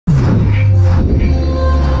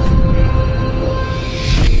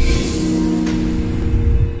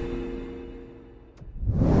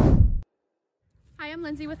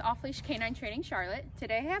Lindsay with Off Leash Canine Training Charlotte.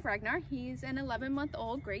 Today I have Ragnar. He's an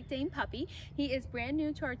 11-month-old Great Dane puppy. He is brand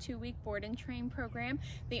new to our 2-week board and train program.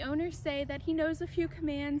 The owners say that he knows a few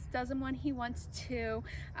commands, does them when he wants to.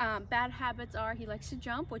 Bad habits are he likes to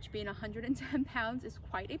jump, which being 110 pounds is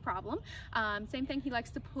quite a problem. Same thing, he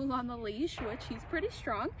likes to pull on the leash, which he's pretty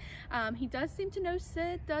strong. He does seem to know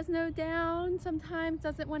sit, does know down, sometimes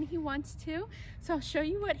does it when he wants to. So I'll show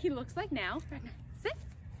you what he looks like now. Ragnar, sit.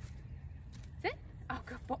 Sit. Oh,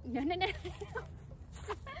 good boy. No, no, no.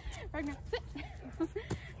 Ragnar, sit.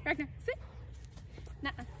 Ragnar, sit.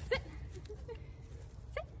 Nuh-uh. Sit.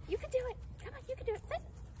 Sit. You can do it. Come on, you can do it. Sit.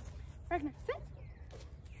 Ragnar, sit.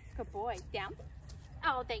 Good boy. Down.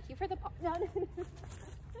 Oh, thank you for the paw. No, no, no.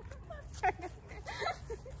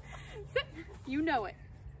 Sit. You know it.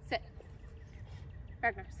 Sit.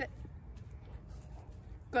 Ragnar, sit.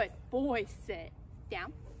 Good boy. Sit.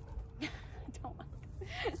 Down.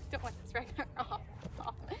 Don't want this. Ragnar, off.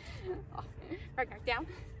 Ragnar, down.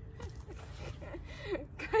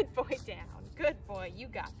 Good boy, down. Good boy, you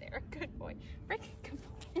got there. Good boy. Rick, good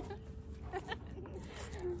boy.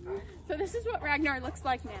 So this is what Ragnar looks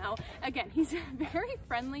like now. Again, he's a very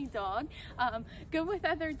friendly dog, good with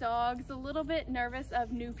other dogs, a little bit nervous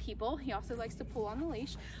of new people. He also likes to pull on the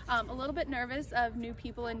leash, a little bit nervous of new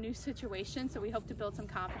people and new situations, so we hope to build some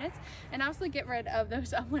confidence and also get rid of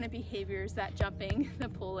those unwanted behaviors, that jumping, the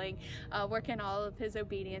pulling, work in all of his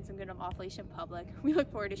obedience and get him off leash in public. We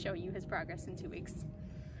look forward to showing you his progress in 2 weeks.